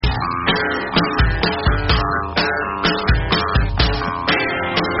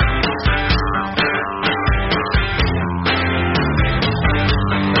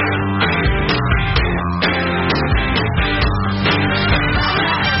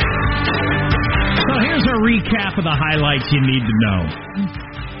recap of the highlights you need to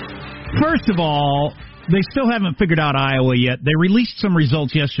know. First of all, they still haven't figured out Iowa yet. They released some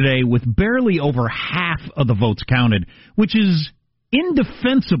results yesterday with barely over half of the votes counted, which is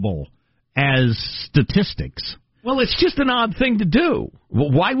indefensible as statistics. Well, it's just an odd thing to do.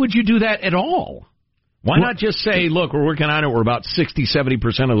 Why would you do that at all? Why not just say, look, we're working on it, we're about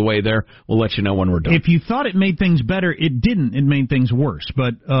 60-70% of the way there, we'll let you know when we're done. If you thought it made things better, it didn't. It made things worse.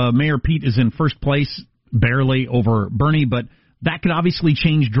 But Mayor Pete is in first place, barely over Bernie, but that could obviously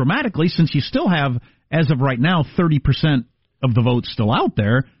change dramatically since you still have, as of right now, 30% of the votes still out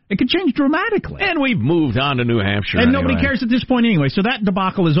there. It could change dramatically. And we've moved on to New Hampshire. And nobody cares at this point anyway. So that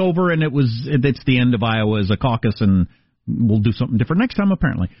debacle is over, and it's the end of Iowa as a caucus, and we'll do something different next time,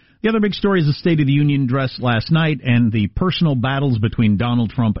 apparently. The other big story is the State of the Union address last night and the personal battles between Donald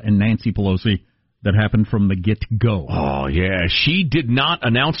Trump and Nancy Pelosi that happened from the get-go. Oh, yeah. She did not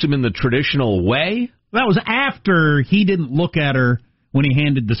announce him in the traditional way? That was after he didn't look at her when he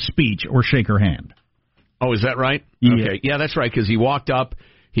handed the speech or shake her hand. Oh, is that right? Yeah. Okay. Yeah, that's right, because he walked up.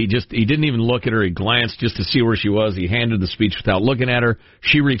 He didn't even look at her. He glanced just to see where she was. He handed the speech without looking at her.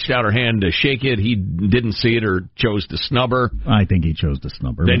 She reached out her hand to shake it. He didn't see it or chose to snub her. I think he chose to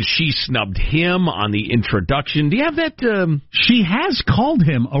snub her. Then she snubbed him on the introduction. Do you have that? She has called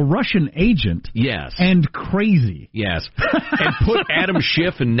him a Russian agent. Yes. And crazy. Yes. And put Adam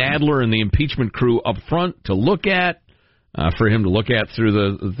Schiff and Nadler and the impeachment crew up front to look at. For him to look at through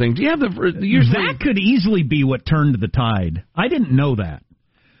the thing. Do you have that could easily be what turned the tide. I didn't know that.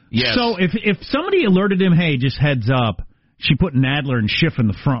 Yes. So if somebody alerted him, hey, just heads up, she put Nadler and Schiff in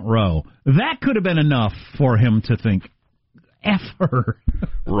the front row, that could have been enough for him to think, F her.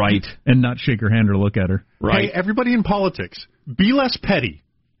 Right. And not shake her hand or look at her. Right. Hey, everybody in politics, be less petty.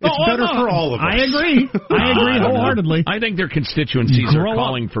 It's better for all of us. I agree. I agree wholeheartedly. I think their constituencies are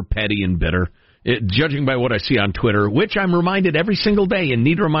calling for petty and bitter. Judging by what I see on Twitter, which I'm reminded every single day and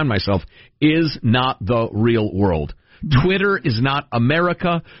need to remind myself, is not the real world. Twitter is not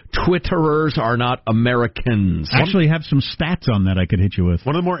America. Twitterers are not Americans. I actually have some stats on that I could hit you with.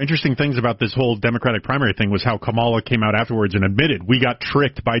 One of the more interesting things about this whole Democratic primary thing was how Kamala came out afterwards and admitted we got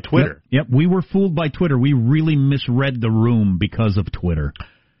tricked by Twitter. Yep, we were fooled by Twitter. We really misread the room because of Twitter.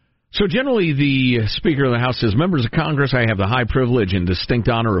 So generally, the Speaker of the House says, members of Congress, I have the high privilege and distinct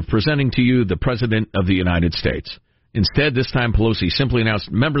honor of presenting to you the President of the United States. Instead, this time Pelosi simply announced,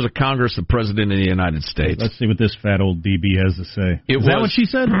 members of Congress, the President of the United States. Let's see what this fat old DB has to say. Is that what she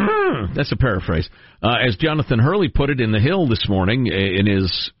said? That's a paraphrase. As Jonathan Hurley put it in The Hill this morning in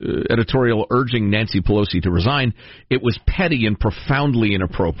his editorial urging Nancy Pelosi to resign, it was petty and profoundly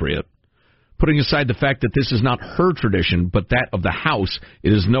inappropriate. Putting aside the fact that this is not her tradition, but that of the House,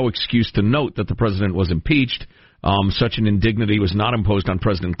 it is no excuse to note that the President was impeached. Such an indignity was not imposed on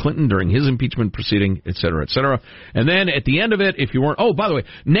President Clinton during his impeachment proceeding, et cetera, et cetera. And then at the end of it, if you weren't... Oh, by the way,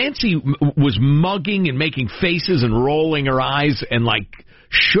 Nancy was mugging and making faces and rolling her eyes and, like,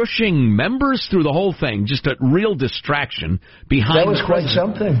 shushing members through the whole thing. Just a real distraction behind... That was quite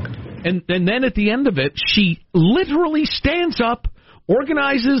something. And then at the end of it, she literally stands up,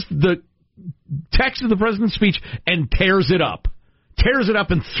 organizes the text of the President's speech, and tears it up. Tears it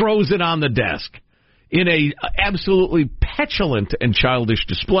up and throws it on the desk. In a absolutely petulant and childish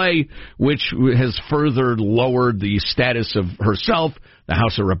display, which has further lowered the status of herself, the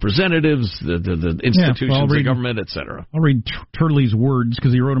House of Representatives, the institutions of government, etc. I'll read Turley's words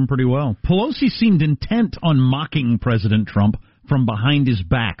because he wrote them pretty well. Pelosi seemed intent on mocking President Trump from behind his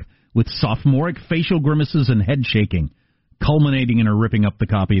back with sophomoric facial grimaces and head shaking, culminating in her ripping up the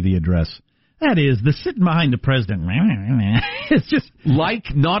copy of the address. That is, the sitting behind the president. It's just like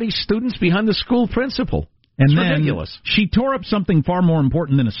naughty students behind the school principal. And it's then ridiculous. She tore up something far more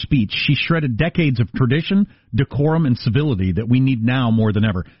important than a speech. She shredded decades of tradition, decorum, and civility that we need now more than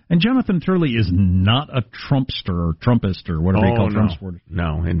ever. And Jonathan Turley is not a Trumpster or Trumpist or whatever you call Trump supporters.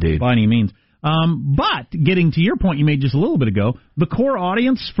 No, indeed. By any means. But getting to your point you made just a little bit ago, the core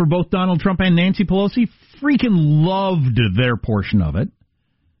audience for both Donald Trump and Nancy Pelosi freaking loved their portion of it.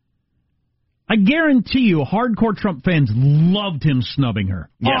 I guarantee you, hardcore Trump fans loved him snubbing her.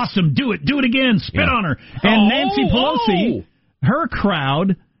 Yes. Awesome, do it again, spit on her. And Nancy Pelosi, her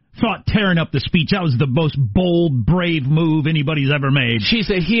crowd thought tearing up the speech, that was the most bold, brave move anybody's ever made. She's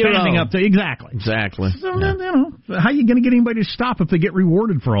a hero. Standing up to, exactly. So, you know, how are you going to get anybody to stop if they get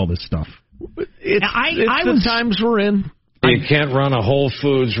rewarded for all this stuff? It's the times we're in. You can't run a Whole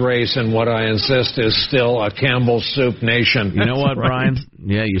Foods race in what I insist is still a Campbell's Soup nation. You know what, Brian?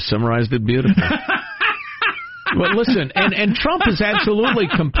 Yeah, you summarized it beautifully. But listen, and Trump is absolutely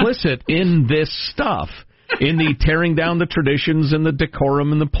complicit in this stuff. in the tearing down the traditions and the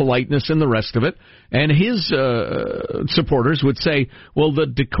decorum and the politeness and the rest of it. And his supporters would say, well, the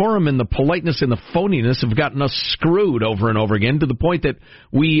decorum and the politeness and the phoniness have gotten us screwed over and over again to the point that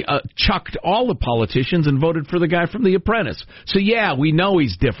we chucked all the politicians and voted for the guy from The Apprentice. So, yeah, we know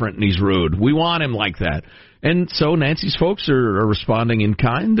he's different and he's rude. We want him like that. And so Nancy's folks are responding in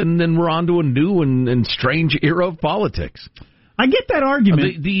kind, and then we're on to a new and strange era of politics. I get that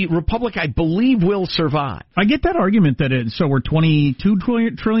argument. The Republic, I believe, will survive. I get that argument that so we're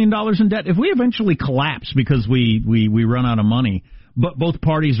 $22 trillion in debt. If we eventually collapse because we run out of money, but both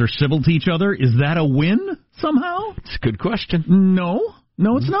parties are civil to each other, is that a win somehow? It's a good question. No,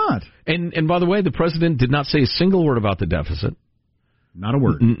 it's not. And by the way, the president did not say a single word about the deficit. Not a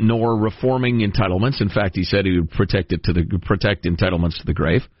word. Nor reforming entitlements. In fact, he said he would protect entitlements to the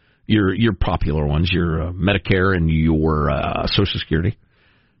grave. Your popular ones, your Medicare and your Social Security.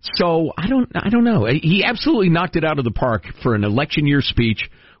 So I don't know. He absolutely knocked it out of the park for an election year speech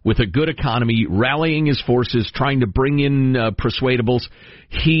with a good economy, rallying his forces, trying to bring in persuadables.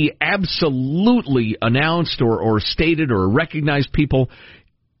 He absolutely announced or stated or recognized people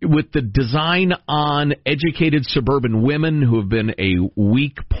with the design on educated suburban women who have been a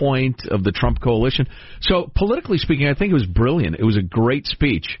weak point of the Trump coalition. So politically speaking, I think it was brilliant. It was a great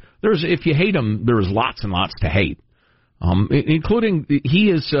speech. If you hate him, there was lots and lots to hate, including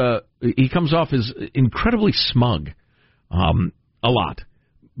he comes off as incredibly smug, a lot.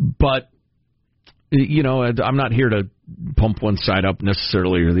 But, you know, I'm not here to pump one side up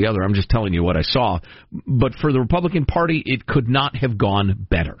necessarily or the other. I'm just telling you what I saw. But for the Republican Party, it could not have gone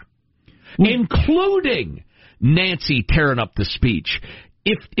better, including Nancy tearing up the speech.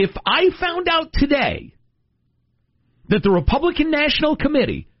 If I found out today that the Republican National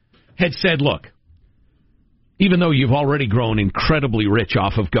Committee had said, look, even though you've already grown incredibly rich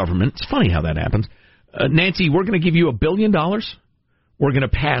off of government, it's funny how that happens, Nancy, we're going to give you $1 billion. We're going to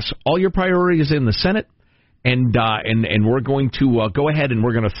pass all your priorities in the Senate. And we're going to go ahead and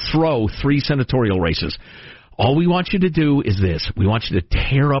we're going to throw 3 senatorial races. All we want you to do is this. We want you to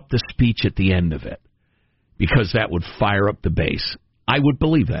tear up the speech at the end of it, because that would fire up the base. I would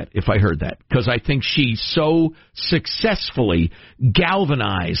believe that if I heard that, because I think she so successfully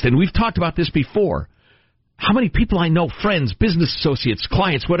galvanized, and we've talked about this before, how many people I know, friends, business associates,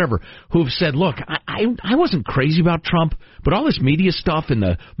 clients, whatever, who have said, look, I wasn't crazy about Trump, but all this media stuff and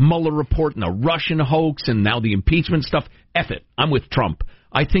the Mueller report and the Russian hoax and now the impeachment stuff, F it, I'm with Trump.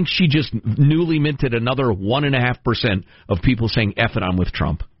 I think she just newly minted another 1.5% of people saying, F it, I'm with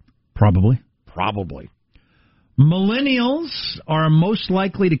Trump. Probably. Millennials are most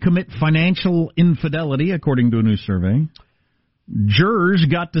likely to commit financial infidelity, according to a new survey. Jurors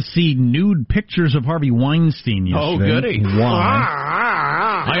got to see nude pictures of Harvey Weinstein yesterday. Oh, goody.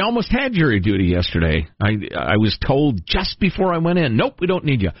 Why? I almost had jury duty yesterday. I was told just before I went in, nope, we don't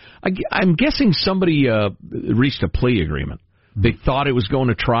need you. I'm guessing somebody reached a plea agreement. They thought it was going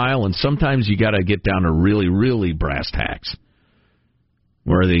to trial, and sometimes you got to get down to really, really brass tacks,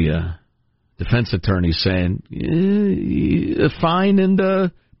 where the defense attorney's saying, a fine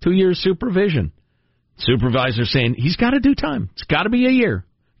and 2 years supervision. Supervisor saying he's got to do time. It's got to be a year.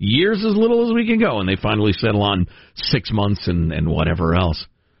 Years as little as we can go. And they finally settle on 6 months and whatever else.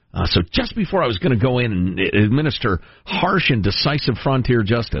 So just before I was going to go in and administer harsh and decisive frontier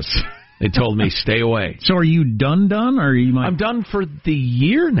justice, they told me stay away. So are you done, or you might... I'm done for the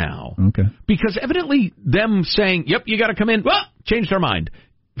year now. Okay. Because evidently them saying, yep, you got to come in, well, changed our mind,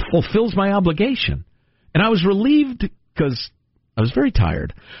 fulfills my obligation. And I was relieved because I was very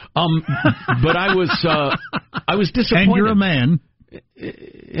tired. But I was disappointed. And you're a man.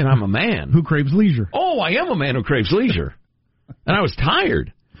 And I'm a man. Who craves leisure. Oh, I am a man who craves leisure. And I was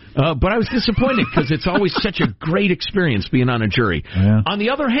tired. But I was disappointed because it's always such a great experience being on a jury. Yeah. On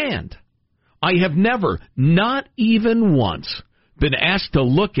the other hand, I have never, not even once, been asked to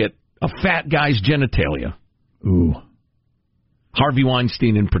look at a fat guy's genitalia. Ooh. Harvey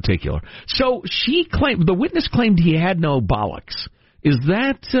Weinstein in particular. So the witness claimed he had no bollocks. Is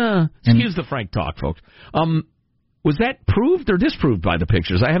that, excuse the frank talk, folks, was that proved or disproved by the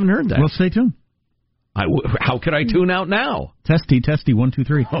pictures? I haven't heard that. Well, stay tuned. How could I tune out now? Testy, 1, 2,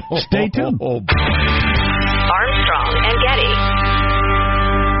 3. Stay tuned. Armstrong and Getty.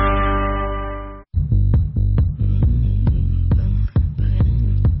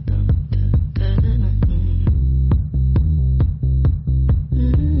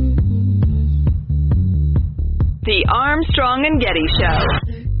 The Armstrong and Getty Show.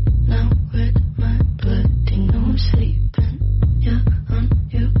 Now with my blood, I'm sleeping. Yeah, on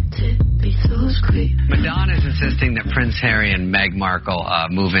you, tippy toes creep. Madonna's in insisting that Prince Harry and Meghan Markle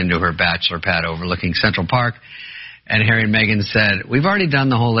move into her bachelor pad overlooking Central Park. And Harry and Meghan said, we've already done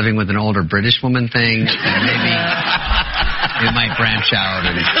the whole living with an older British woman thing, and maybe we might branch out.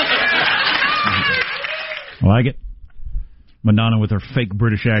 I like it. Madonna with her fake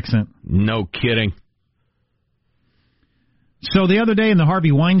British accent. No kidding. So the other day in the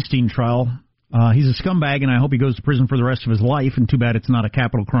Harvey Weinstein trial, he's a scumbag, and I hope he goes to prison for the rest of his life, and too bad it's not a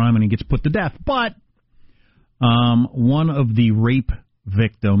capital crime and he gets put to death. But one of the rape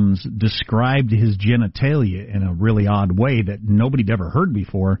victims described his genitalia in a really odd way that nobody'd ever heard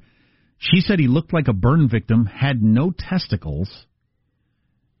before. She said he looked like a burn victim, had no testicles,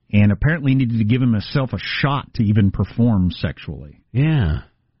 and apparently needed to give himself a shot to even perform sexually. Yeah.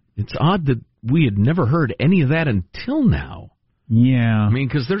 It's odd that we had never heard any of that until now. Yeah. I mean,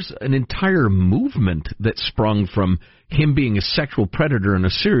 because there's an entire movement that sprung from him being a sexual predator and a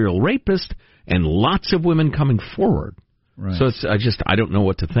serial rapist, and lots of women coming forward. Right. So I don't know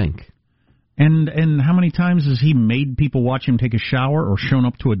what to think. And how many times has he made people watch him take a shower or shown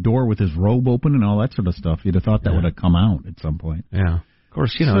up to a door with his robe open and all that sort of stuff? You'd have thought that would have come out at some point. Yeah. Of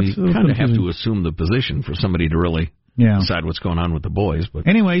course, you kind of have to assume the position for somebody to really decide what's going on with the boys. But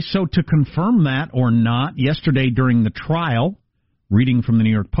anyway, so to confirm that or not, yesterday during the trial, reading from the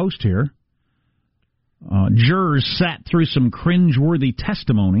New York Post here, jurors sat through some cringeworthy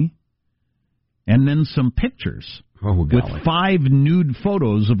testimony and then some pictures with 5 nude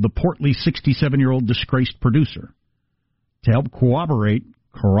photos of the portly 67-year-old disgraced producer to help corroborate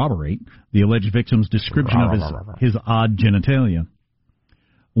the alleged victim's description of his odd genitalia.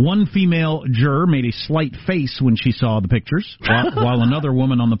 One female juror made a slight face when she saw the pictures, while another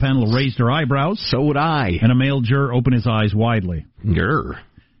woman on the panel raised her eyebrows. So would I. And a male juror opened his eyes widely. Grr.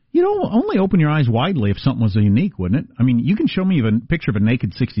 You know, only open your eyes widely if something was unique, wouldn't it? I mean, you can show me a picture of a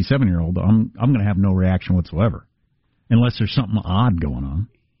naked 67-year-old. I'm going to have no reaction whatsoever, unless there's something odd going on.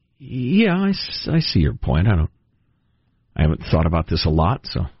 Yeah, I see your point. I haven't thought about this a lot,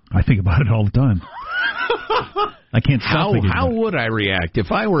 so I think about it all the time. I can't stop thinking How about it. would I react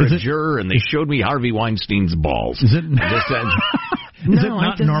if I were a juror and they showed me Harvey Weinstein's balls? Is it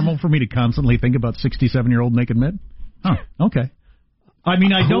not normal for me to constantly think about 67-year-old naked men? Oh, okay. I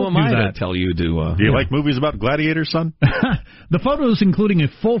mean, I don't do that. Who am I to tell you to... Do you like movies about gladiators, son? The photos, including a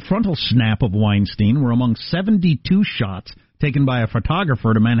full frontal snap of Weinstein, were among 72 shots taken by a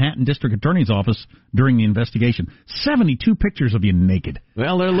photographer at a Manhattan District Attorney's Office during the investigation. 72 pictures of you naked.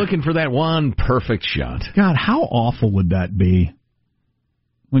 Well, they're looking for that one perfect shot. God, how awful would that be?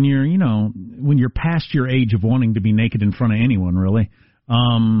 When you're past your age of wanting to be naked in front of anyone, really.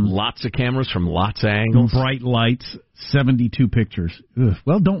 Lots of cameras from lots of angles. Bright lights, 72 pictures. Ugh.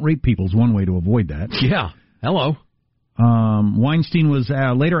 Well, don't rape people is one way to avoid that. Yeah. Hello. Weinstein was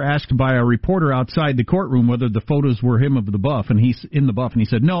later asked by a reporter outside the courtroom whether the photos were him of the buff, and he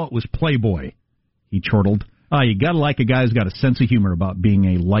said, no, it was Playboy. He chortled. You gotta like a guy who's got a sense of humor about being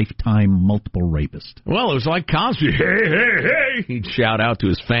a lifetime multiple rapist. Well, it was like Cosby. Hey, hey, hey! He'd shout out to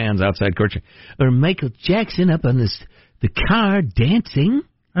his fans outside court. Or Michael Jackson up on the car dancing.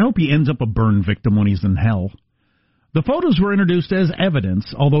 I hope he ends up a burn victim when he's in hell. The photos were introduced as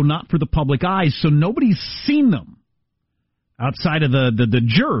evidence, although not for the public eyes, so nobody's seen them. Outside of the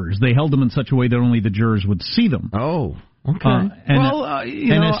jurors, they held them in such a way that only the jurors would see them. Oh, okay.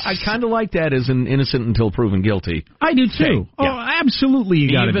 I kind of like that as an innocent until proven guilty. I do too. Hey, absolutely,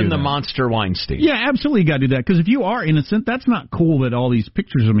 you got to do that. Even the monster Weinstein. Yeah, absolutely, you got to do that. Because if you are innocent, that's not cool that all these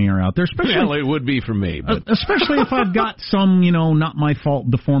pictures of me are out there. Well, it would be for me, but especially if I've got some, not my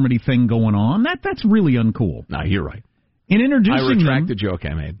fault deformity thing going on. That's really uncool. No, you're right. In introducing I retract the joke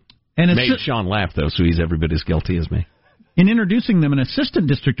I made. And made Sean laugh though, so he's every bit as guilty as me. In introducing them, an assistant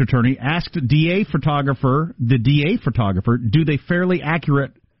district attorney asked the DA photographer, do they fairly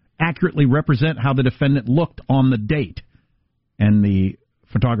accurately represent how the defendant looked on the date? And the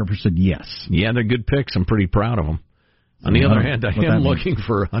photographer said yes. Yeah, they're good pics. I'm pretty proud of them. On the other hand, I am looking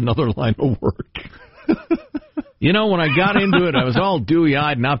for another line of work. When I got into it, I was all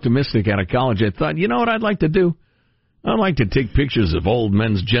dewy-eyed and optimistic out of college. I thought, you know what I'd like to do? I'd like to take pictures of old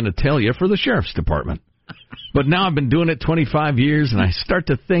men's genitalia for the sheriff's department. But now I've been doing it 25 years, and I start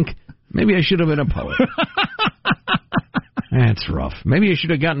to think maybe I should have been a poet. That's rough. Maybe I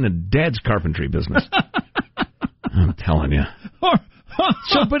should have gotten into Dad's carpentry business. I'm telling you.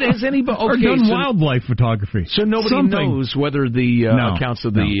 But has anybody... Okay, or done wildlife photography. So nobody knows whether the accounts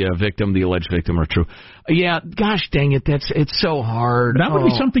of the victim, the alleged victim, are true. Yeah, gosh dang it, it's so hard. That would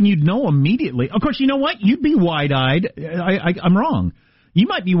be something you'd know immediately. Of course, you know what? You'd be wide-eyed. I'm wrong. You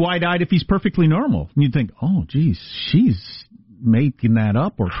might be wide-eyed if he's perfectly normal. And you'd think, oh, geez, she's making that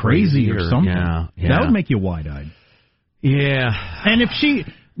up or crazy or something. Yeah. That would make you wide-eyed. Yeah. And if she...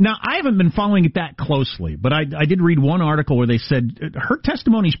 Now, I haven't been following it that closely, but I did read one article where they said her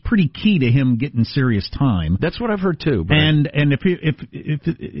testimony's pretty key to him getting serious time. That's what I've heard too. But and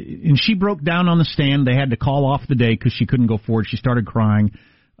if she broke down on the stand, they had to call off the day because she couldn't go forward. She started crying,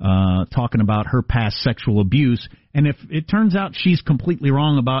 talking about her past sexual abuse. And if it turns out she's completely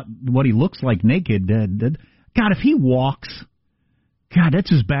wrong about what he looks like naked, God, if he walks. God,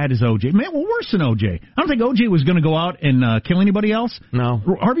 that's as bad as O.J. Man, well, worse than O.J. I don't think O.J. was going to go out and kill anybody else. No.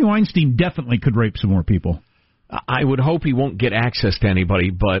 Harvey Weinstein definitely could rape some more people. I would hope he won't get access to anybody,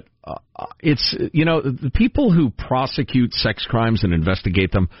 but it's, the people who prosecute sex crimes and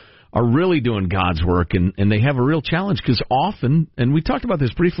investigate them are really doing God's work, and they have a real challenge because often, and we talked about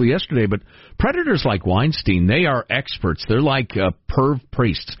this briefly yesterday, but predators like Weinstein, they are experts. They're like perv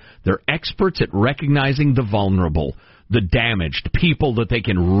priests. They're experts at recognizing the vulnerable, the damaged, people that they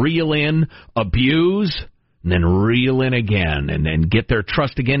can reel in, abuse, and then reel in again, and then get their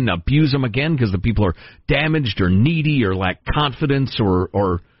trust again and abuse them again because the people are damaged or needy or lack confidence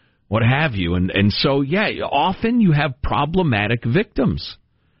or what have you. And so, yeah, often you have problematic victims.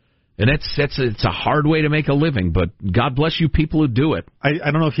 And it's a hard way to make a living, but God bless you people who do it. I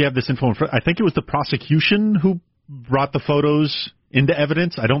don't know if you have this info in front. I think it was the prosecution who brought the photos into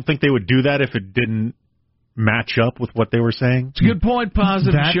evidence. I don't think they would do that if it didn't match up with what they were saying. It's a good point,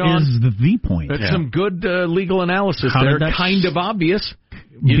 Positive Sean. That is the point. That's some good legal analysis there. Kind of obvious.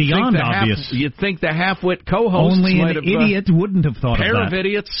 Beyond obvious. You'd think the half-wit co-hosts only might an idiot wouldn't have thought of that. Pair of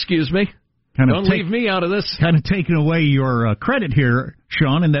idiots, excuse me. Don't leave me out of this. Kind of taking away your credit here,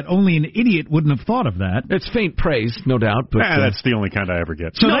 Sean, and that only an idiot wouldn't have thought of that. It's faint praise, no doubt. But that's the only kind I ever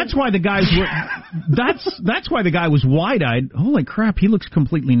get. So that's why the guys were. That's why the guy was wide-eyed. Holy crap, he looks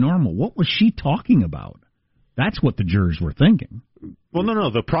completely normal. What was she talking about? That's what the jurors were thinking. Well,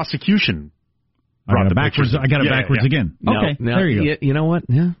 no, the prosecution. I got it backwards again. Okay, there you go. You know what?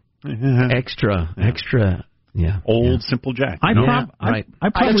 Yeah. Extra. Yeah. Old Simple Jack. Right. I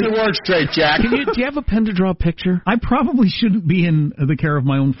get your word straight, Jack. Do you have a pen to draw a picture? I probably shouldn't be in the care of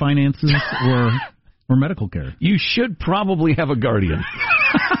my own finances or medical care. You should probably have a guardian.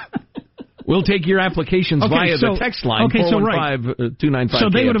 We'll take your applications via the text line, 415-295. So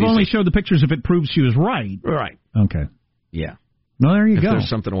they would have only showed the pictures if it proves she was right. Right. Okay. Yeah. Well, there you go. There's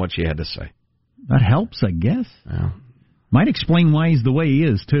something to what she had to say. That helps, I guess. Well, might explain why he's the way he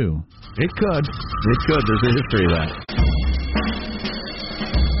is, too. It could. There's a history of that.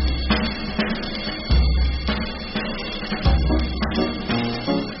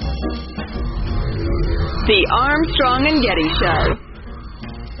 The Armstrong and Getty Show.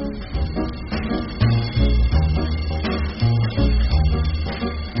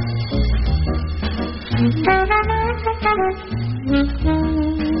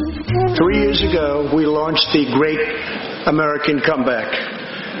 Three years ago, we launched the Great American Comeback.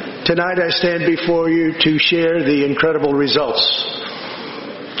 Tonight, I stand before you to share the incredible results.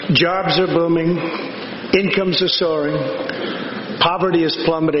 Jobs are booming, incomes are soaring, poverty is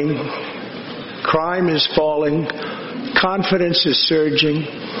plummeting, crime is falling, confidence is surging,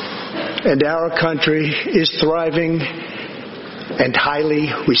 and our country is thriving and highly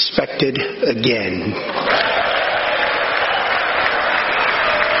respected again.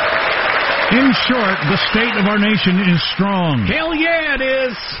 In short, the state of our nation is strong. Hell yeah, it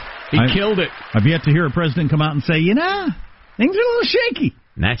is. He killed it. I've yet to hear a president come out and say, things are a little shaky.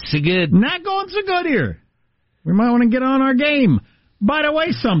 Not so good. Not going so good here. We might want to get on our game. By the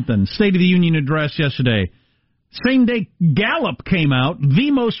way, State of the Union address yesterday. Same day Gallup came out,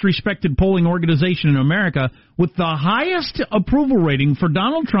 the most respected polling organization in America, with the highest approval rating for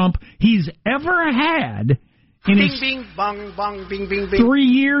Donald Trump he's ever had in his 3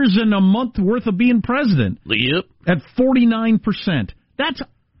 years and a month worth of being president. Yep. At 49%. That's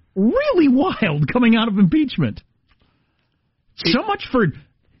really wild coming out of impeachment. So much for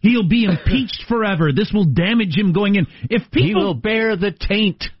he'll be impeached forever. This will damage him going in. He will bear the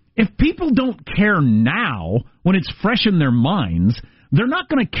taint. If people don't care now, when it's fresh in their minds, they're not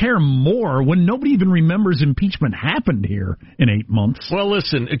going to care more when nobody even remembers impeachment happened here in 8 months. Well,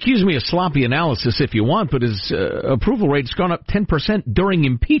 listen, accuse me of sloppy analysis if you want, but his approval rate's gone up 10% during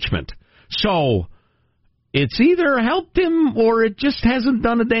impeachment. So it's either helped him or it just hasn't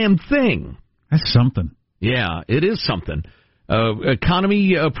done a damn thing. That's something. Yeah, it is something.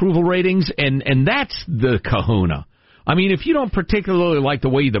 Economy approval ratings, and that's the kahuna. I mean, if you don't particularly like the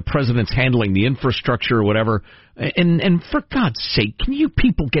way the president's handling the infrastructure or whatever, and for God's sake, can you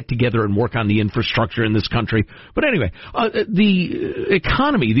people get together and work on the infrastructure in this country? But anyway, the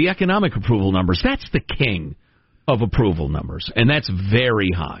economy, the economic approval numbers, that's the king of approval numbers, and that's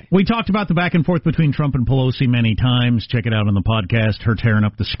very high. We talked about the back and forth between Trump and Pelosi many times. Check it out on the podcast, her tearing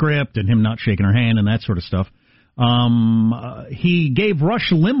up the script and him not shaking her hand and that sort of stuff. He gave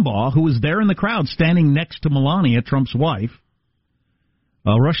Rush Limbaugh, who was there in the crowd standing next to Melania, Trump's wife.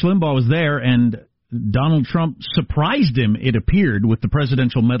 Rush Limbaugh was there, and Donald Trump surprised him, it appeared, with the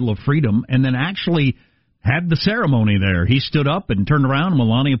Presidential Medal of Freedom, and then actually had the ceremony there. He stood up and turned around, and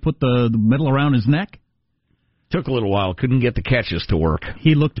Melania put the medal around his neck. Took a little while, couldn't get the catches to work.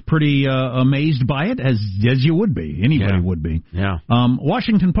 He looked pretty amazed by it, as you would be. Anybody would be. Yeah.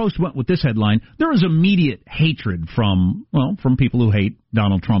 Washington Post went with this headline. There was immediate hatred from people who hate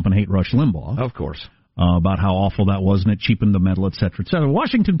Donald Trump and hate Rush Limbaugh. Of course. About how awful that was, and it cheapened the medal, et cetera, et cetera.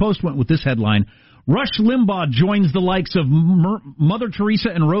 Washington Post went with this headline. Rush Limbaugh joins the likes of Mother Teresa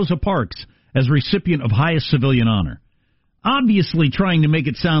and Rosa Parks as recipient of highest civilian honor. Obviously trying to make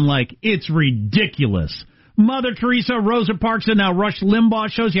it sound like it's ridiculous. Mother Teresa, Rosa Parks, and now Rush Limbaugh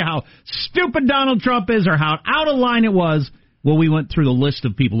shows you how stupid Donald Trump is or how out of line it was. Well, we went through the list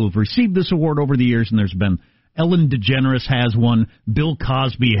of people who've received this award over the years, and there's been Ellen DeGeneres has one, Bill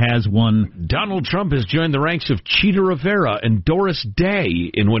Cosby has one. Donald Trump has joined the ranks of Cheetah Rivera and Doris Day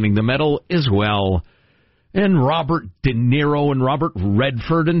in winning the medal as well. And Robert De Niro and Robert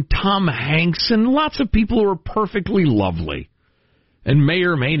Redford and Tom Hanks and lots of people who are perfectly lovely. And may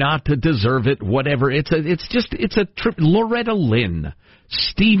or may not deserve it, whatever. It's a trip. Loretta Lynn,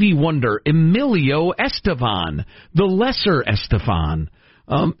 Stevie Wonder, Emilio Estevan, the lesser Estefan.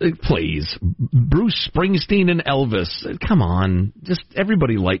 Please, Bruce Springsteen and Elvis. Come on, just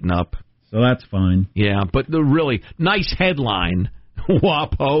everybody lighten up. So that's fine. Yeah, but the really nice headline,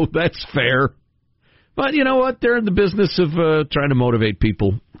 WAPO, that's fair. But you know what? They're in the business of trying to motivate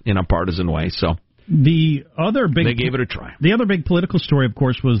people in a partisan way, so. They gave it a try. The other big political story, of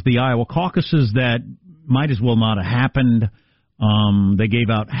course, was the Iowa caucuses that might as well not have happened. They gave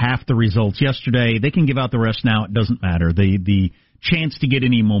out half the results yesterday. They can give out the rest now. It doesn't matter. The chance to get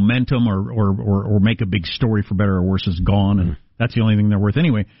any momentum or make a big story for better or worse is gone, and that's the only thing they're worth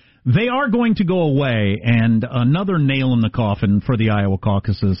anyway. They are going to go away, and another nail in the coffin for the Iowa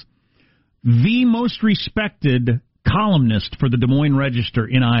caucuses. The most respected columnist for the Des Moines Register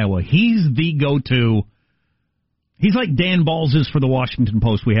in Iowa. He's the go-to. He's like Dan Balls is for the Washington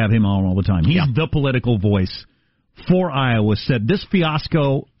Post. We have him on all the time. He's the political voice for Iowa. Said this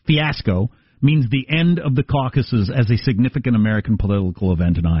fiasco means the end of the caucuses as a significant American political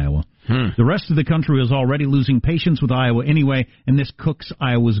event in Iowa. The rest of the country is already losing patience with Iowa anyway, and this cooks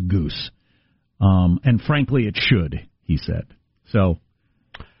Iowa's goose. And frankly, it should, he said. So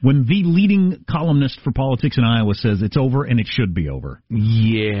when the leading columnist for politics in Iowa says it's over and it should be over.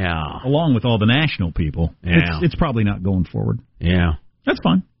 Yeah. Along with all the national people. Yeah. It's probably not going forward. Yeah. That's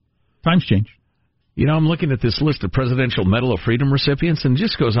fine. Times change. You know, I'm looking at this list of Presidential Medal of Freedom recipients, and it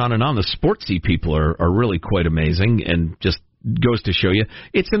just goes on and on. The sportsy people are really quite amazing, and just goes to show you.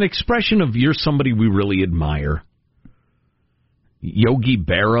 It's an expression of you're somebody we really admire. Yogi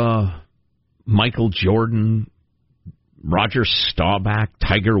Berra, Michael Jordan, Roger Staubach,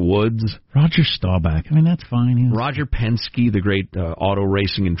 Tiger Woods. Roger Staubach. I mean, that's fine. Roger Penske, the great auto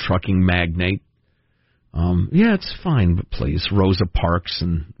racing and trucking magnate. Yeah, it's fine, but please. Rosa Parks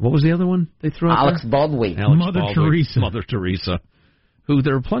and what was the other one they threw out Alex there? Baldwin. Mother Teresa. Who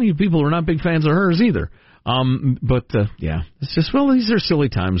there are plenty of people who are not big fans of hers either. Yeah, it's just, well, these are silly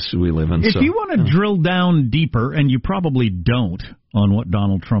times we live in. If you want to drill down deeper, and you probably don't, on what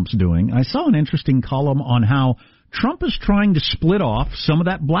Donald Trump's doing, I saw an interesting column on how Trump is trying to split off some of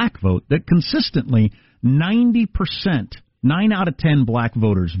that black vote that consistently 90%, 9 out of 10 black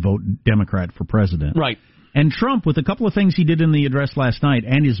voters vote Democrat for president. Right. And Trump, with a couple of things he did in the address last night,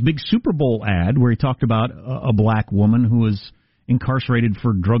 and his big Super Bowl ad where he talked about a black woman who was incarcerated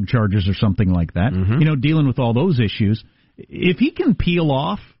for drug charges or something like that, dealing with all those issues, if he can peel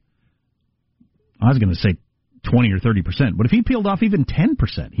off, I was going to say 20 or 30%, but if he peeled off even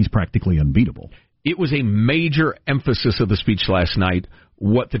 10%, he's practically unbeatable. It was a major emphasis of the speech last night,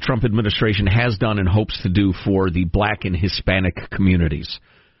 what the Trump administration has done and hopes to do for the black and Hispanic communities.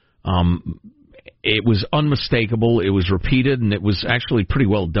 It was unmistakable, it was repeated, and it was actually pretty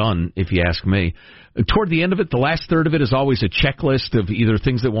well done, if you ask me. Toward the end of it, the last third of it is always a checklist of either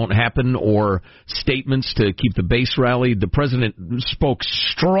things that won't happen or statements to keep the base rallied. The president spoke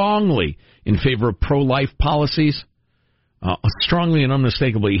strongly in favor of pro-life policies. Strongly and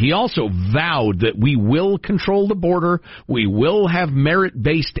unmistakably. He also vowed that we will control the border, we will have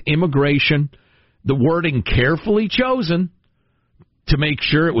merit-based immigration, the wording carefully chosen, to make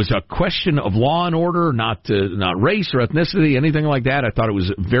sure it was a question of law and order, not race or ethnicity, anything like that. I thought it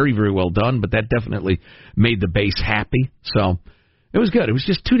was very, very well done, but that definitely made the base happy. So it was good. It was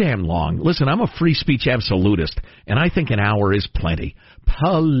just too damn long. Listen, I'm a free speech absolutist, and I think an hour is plenty.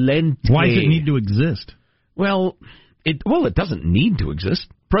 Plenty. Why does it need to exist? Well, it doesn't need to exist.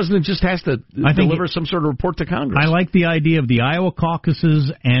 President just has to deliver some sort of report to Congress. I like the idea of the Iowa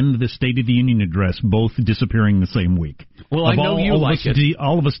caucuses and the State of the Union address both disappearing the same week. Well, I know you like it.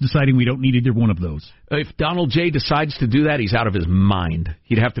 All of us deciding we don't need either one of those. If Donald J. decides to do that, he's out of his mind.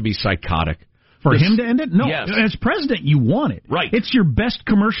 He'd have to be psychotic. For him to end it? No. Yes. As president, you want it. Right. It's your best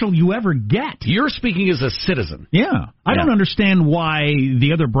commercial you ever get. You're speaking as a citizen. Yeah. I don't understand why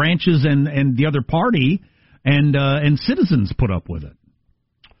the other branches and the other party and citizens put up with it.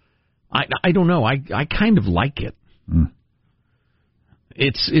 I don't know. I kind of like it. Mm.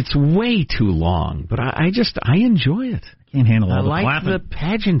 It's way too long, but I enjoy it. I can't handle all the flapping. I like the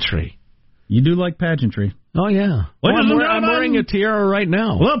pageantry. You do like pageantry. Oh, yeah. Well, I'm wearing a tiara right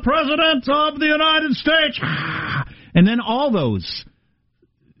now. The President of the United States. And then all those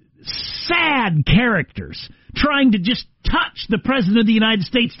sad characters trying to just touch the President of the United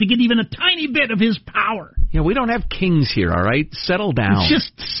States to get even a tiny bit of his power. Yeah, we don't have kings here, all right? Settle down. It's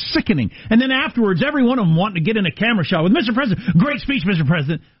just sickening. And then afterwards, every one of them wanting to get in a camera shot with Mr. President. Great speech, Mr.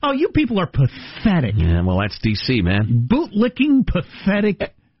 President. Oh, you people are pathetic. Yeah, well, that's D.C., man. Bootlicking,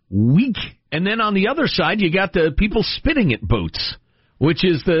 pathetic, weak. And then on the other side, you got the people spitting at Boots, which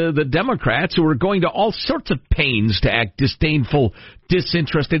is the Democrats who are going to all sorts of pains to act disdainful,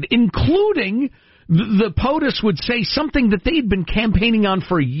 disinterested, including the POTUS would say something that they'd been campaigning on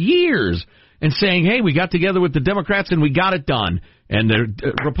for years and saying, hey, we got together with the Democrats and we got it done. And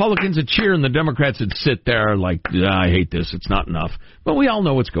the Republicans would cheer and the Democrats would sit there like, I hate this, it's not enough. But we all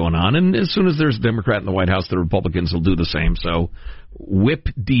know what's going on. And as soon as there's a Democrat in the White House, the Republicans will do the same. So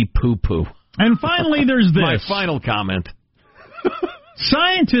whip-de-poo-poo. And finally, there's this. My final comment.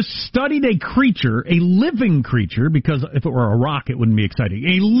 Scientists studied a creature, a living creature, because if it were a rock, it wouldn't be exciting.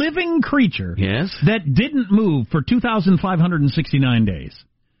 A living creature that didn't move for 2,569 days.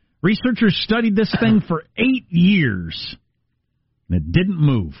 Researchers studied this thing for 8 years, and it didn't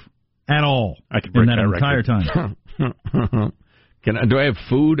move at all in that entire time. Do I have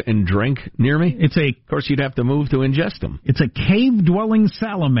food and drink near me? Of course, you'd have to move to ingest them. It's a cave-dwelling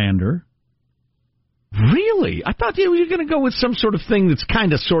salamander. Really? I thought you were going to go with some sort of thing that's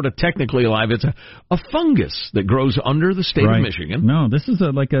kind of, sort of, technically alive. It's a fungus that grows under the state of Michigan. No, this is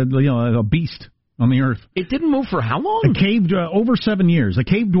a beast on the earth. It didn't move for how long? Over 7 years. A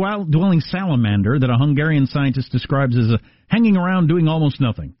cave-dwelling salamander that a Hungarian scientist describes as hanging around doing almost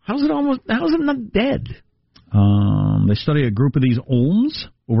nothing. How is it not dead? They studied a group of these olms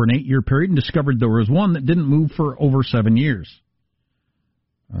over an 8-year period and discovered there was one that didn't move for over 7 years.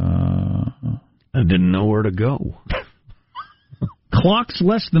 I didn't know where to go. Clocks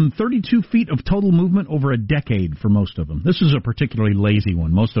less than 32 feet of total movement over a decade for most of them. This is a particularly lazy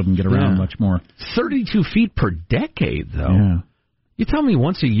one. Most of them get around much more. 32 feet per decade, though. Yeah. You tell me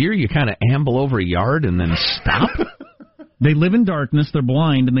once a year you kind of amble over a yard and then stop? They live in darkness, they're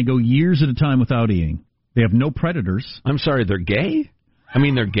blind, and they go years at a time without eating. They have no predators. I'm sorry, they're gay? I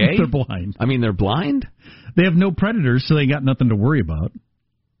mean, they're gay? They're blind. I mean, they're blind? They have no predators, so they got nothing to worry about.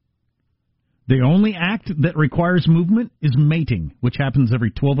 The only act that requires movement is mating, which happens every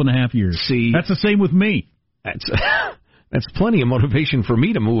 12 and a half years. See, that's the same with me. That's plenty of motivation for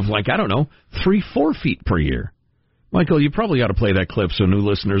me to move, 3-4 feet per year. Michael, you probably ought to play that clip so new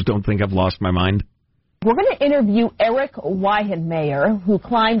listeners don't think I've lost my mind. We're going to interview Eric Weihenmayer, who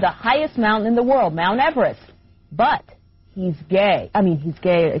climbed the highest mountain in the world, Mount Everest. But he's gay.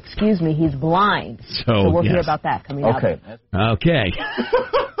 He's blind. So we'll hear about that coming up. Okay.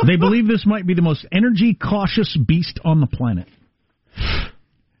 They believe this might be the most energy-cautious beast on the planet.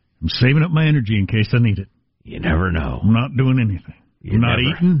 I'm saving up my energy in case I need it. You never know. I'm not doing anything. I'm not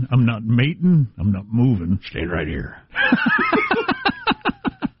eating. I'm not mating. I'm not moving. Staying right here.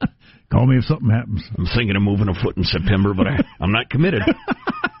 Call me if something happens. I'm thinking of moving a foot in September, but I'm not committed.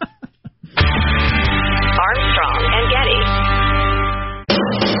 Armstrong and Getty.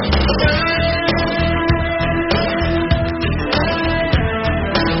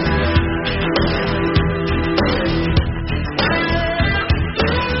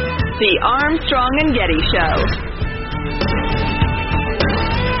 The Armstrong and Getty Show.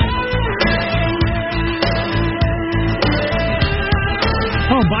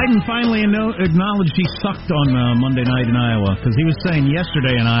 Oh, Biden finally acknowledged he sucked on Monday night in Iowa, because he was saying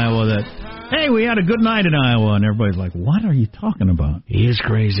yesterday in Iowa that, hey, we had a good night in Iowa, and everybody's like, what are you talking about? He is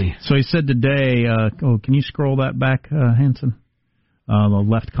crazy. So he said today, can you scroll that back, Hanson? the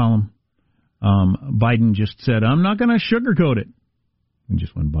left column. Biden just said, I'm not going to sugarcoat it. We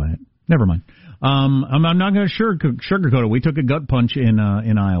just went by it. Never mind. I'm not going to sugarcoat it. We took a gut punch in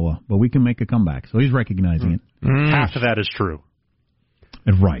Iowa, but we can make a comeback. So he's recognizing it. Half of that is true.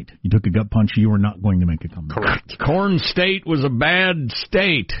 Right. You took a gut punch. You are not going to make a comeback. Correct. Corn State was a bad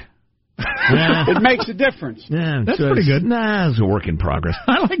state. Yeah. It makes a difference. Yeah, that's pretty good. Nah, it's a work in progress.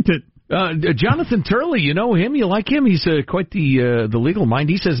 I liked it. Jonathan Turley, you know him? You like him? He's quite the legal mind.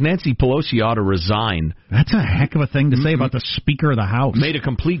 He says Nancy Pelosi ought to resign. That's a heck of a thing to say about the Speaker of the House. Made a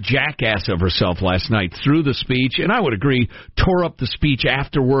complete jackass of herself last night through the speech, and I would agree, tore up the speech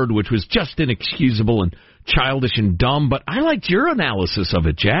afterward, which was just inexcusable and childish and dumb. But I liked your analysis of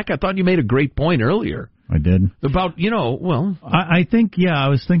it, Jack. I thought you made a great point earlier. I did. About, I think, I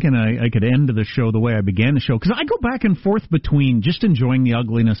was thinking I could end the show the way I began the show, because I go back and forth between just enjoying the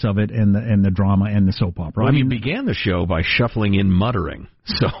ugliness of it and the drama and the soap opera. Well, you began the show by shuffling in muttering,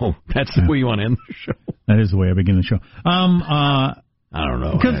 so that's the way you want to end the show. That is the way I begin the show. I don't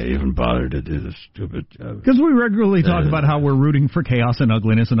know why I even bothered to do this stupid job. Because we regularly talk about how we're rooting for chaos and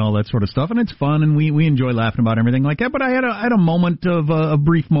ugliness and all that sort of stuff, and it's fun, and we enjoy laughing about everything like that. But I had a moment of a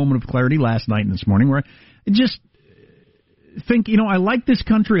brief moment of clarity last night and this morning where I just think, I like this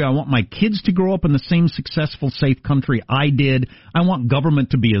country. I want my kids to grow up in the same successful, safe country I did. I want government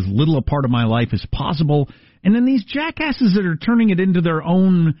to be as little a part of my life as possible. And then these jackasses that are turning it into their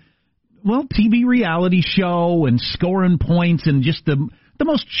own, TV reality show and scoring points and just the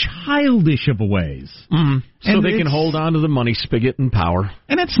most childish of ways. Mm-hmm. So they can hold on to the money spigot and power.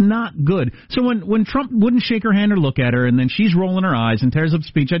 And it's not good. So when Trump wouldn't shake her hand or look at her, and then she's rolling her eyes and tears up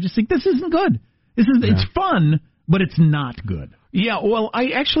speech, I just think this isn't good. It's fun, but it's not good. Yeah, well,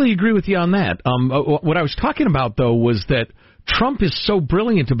 I actually agree with you on that. What I was talking about, though, was that Trump is so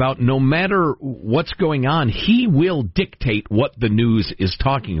brilliant about no matter what's going on, he will dictate what the news is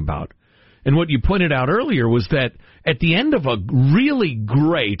talking about. And what you pointed out earlier was that at the end of a really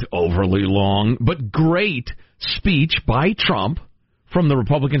great, overly long, but great speech by Trump, from the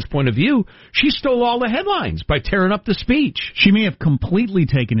Republicans' point of view, she stole all the headlines by tearing up the speech. She may have completely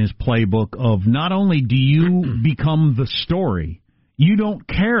taken his playbook of not only do you become the story, you don't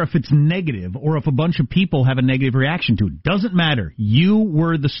care if it's negative or if a bunch of people have a negative reaction to it. Doesn't matter. You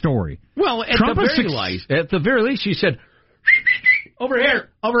were the story. Well, at the very least, she said, over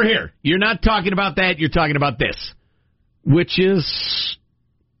here. You're not talking about that, you're talking about this. Which is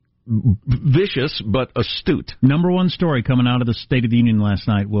vicious, but astute. Number one story coming out of the State of the Union last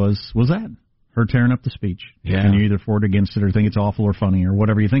night was that. Her tearing up the speech. Yeah. And you're either for it or against it or think it's awful or funny or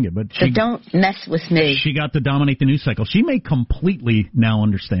whatever you think it. But don't mess with me. She got to dominate the news cycle. She may completely now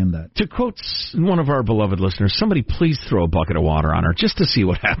understand that. To quote one of our beloved listeners, somebody please throw a bucket of water on her just to see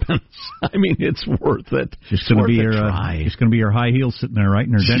what happens. I mean, it's worth it. It's going to be her high heels sitting there, right,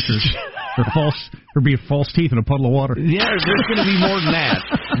 in her dentures. her false teeth in a puddle of water. Yeah, there's going to be more than that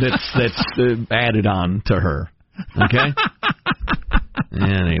that's added on to her. Okay?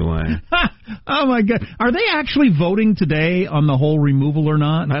 Anyway. Oh, my God. Are they actually voting today on the whole removal or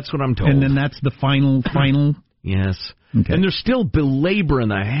not? That's what I'm told. And then that's the final? Yes. Okay. And they're still belaboring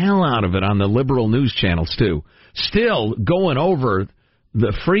the hell out of it on the liberal news channels, too. Still going over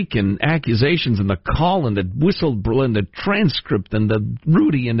the freaking accusations and the call and the whistle and the transcript and the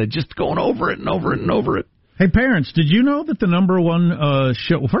Rudy and the just going over it and over it and over it. Hey, parents, did you know that the number one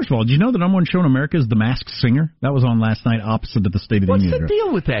show... Well, first of all, did you know the number one show in America is The Masked Singer? That was on last night opposite of the State of the Union. What's the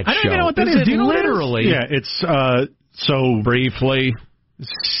deal with that show? I don't even know what that is. Do you know literally? Yeah, it's so... Briefly.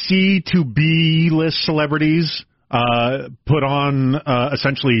 C to B list celebrities put on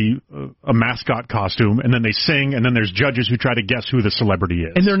essentially a mascot costume, and then they sing, and then there's judges who try to guess who the celebrity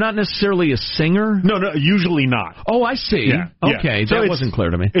is. And they're not necessarily a singer? No, usually not. Oh, I see. Yeah, okay, so that wasn't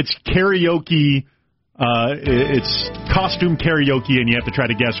clear to me. It's karaoke... it's costume karaoke, and you have to try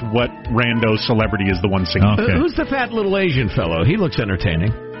to guess what rando celebrity is the one singing. Okay. Who's the fat little Asian fellow? He looks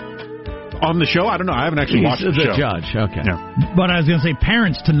entertaining. On the show? I don't know. I haven't actually watched the show. Judge, okay. Yeah. But I was going to say,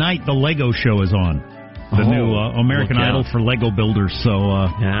 parents, tonight the Lego show is on. The new American Idol for Lego builders. So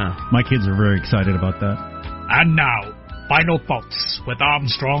my kids are very excited about that. And now, final thoughts with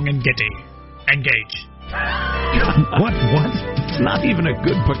Armstrong and Getty. Engage. What? It's not even a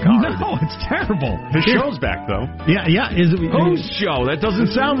good Picard. No, it's terrible. His show's back, though. Yeah. Whose show? That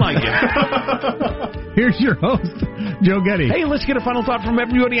doesn't sound like it. Here's your host, Joe Getty. Hey, let's get a final thought from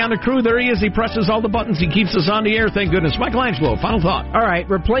everybody on the crew. There he is. He presses all the buttons. He keeps us on the air. Thank goodness. Michelangelo, final thought. All right.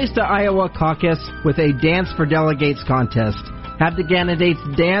 Replace the Iowa caucus with a Dance for Delegates contest. Have the candidates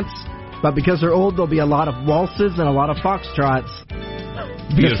dance, but because they're old, there'll be a lot of waltzes and a lot of foxtrots.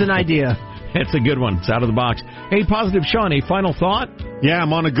 Just an idea. That's a good one. It's out of the box. Hey, Positive Sean, a final thought? Yeah,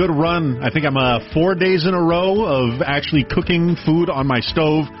 I'm on a good run. I think I'm 4 days in a row of actually cooking food on my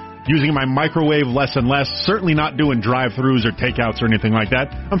stove, using my microwave less and less, certainly not doing drive-thrus or takeouts or anything like that.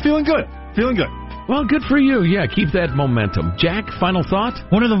 I'm feeling good. Feeling good. Well, good for you. Yeah, keep that momentum. Jack, final thought?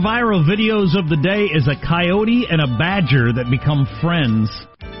 One of the viral videos of the day is a coyote and a badger that become friends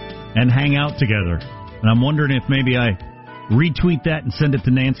and hang out together. And I'm wondering if maybe I retweet that and send it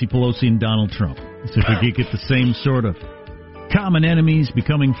to Nancy Pelosi and Donald Trump. So if we could get the same sort of common enemies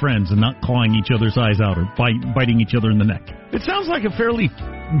becoming friends and not clawing each other's eyes out or biting each other in the neck. It sounds like a fairly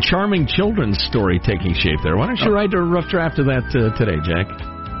charming children's story taking shape there. Why don't you write a rough draft of that today, Jack?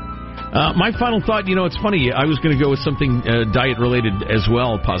 My final thought, it's funny. I was going to go with something diet-related as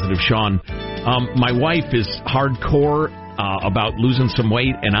well, Positive Sean. My wife is hardcore about losing some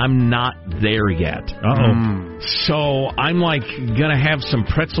weight, and I'm not there yet. So I'm going to have some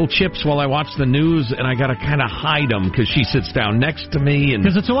pretzel chips while I watch the news, and I got to kind of hide them because she sits down next to me.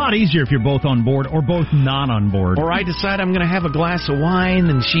 Because it's a lot easier if you're both on board or both not on board. Or I decide I'm going to have a glass of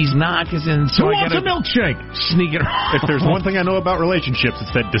wine, and she's not. So Who wants a milkshake? Sneak it around. If there's one thing I know about relationships,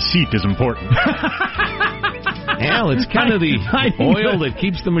 it's that deceit is important. Hell, it's kind of the oil that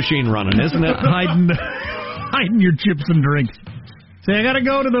keeps the machine running, isn't it? Hiding your chips and drinks. Say, I got to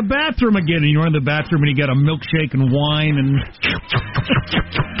go to the bathroom again. And you're in the bathroom and you got a milkshake and wine and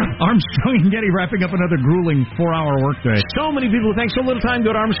Armstrong and Getty wrapping up another grueling 4-hour workday. So many people. Thanks so little time.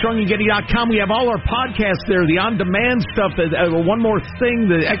 Go to ArmstrongandGetty.com. We have all our podcasts there, the on-demand stuff. One more thing,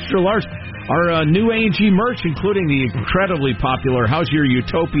 the extra large, our new A&G merch, including the incredibly popular How's Your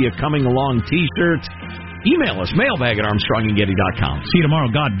Utopia Coming Along t-shirts. Email us, mailbag@ArmstrongandGetty.com. See you tomorrow.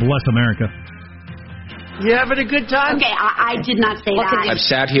 God bless America. You having a good time? Okay, I did not say that. I've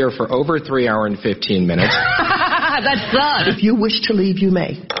sat here for over 3 hours and 15 minutes. That sucks. If you wish to leave, you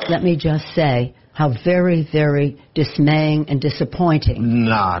may. Let me just say how very, very dismaying and disappointing.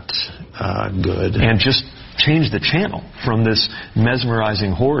 Not good. And just change the channel from this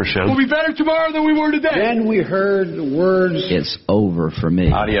mesmerizing horror show. We'll be better tomorrow than we were today. Then we heard the words. It's over for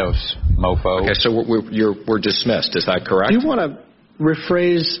me. Adios, mofo. Okay, so we're dismissed. Is that correct? Do you want to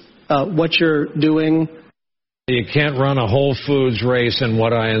rephrase what you're doing? You can't run a Whole Foods race in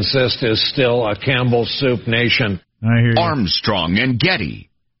what I insist is still a Campbell Soup nation. I hear you. Armstrong and Getty.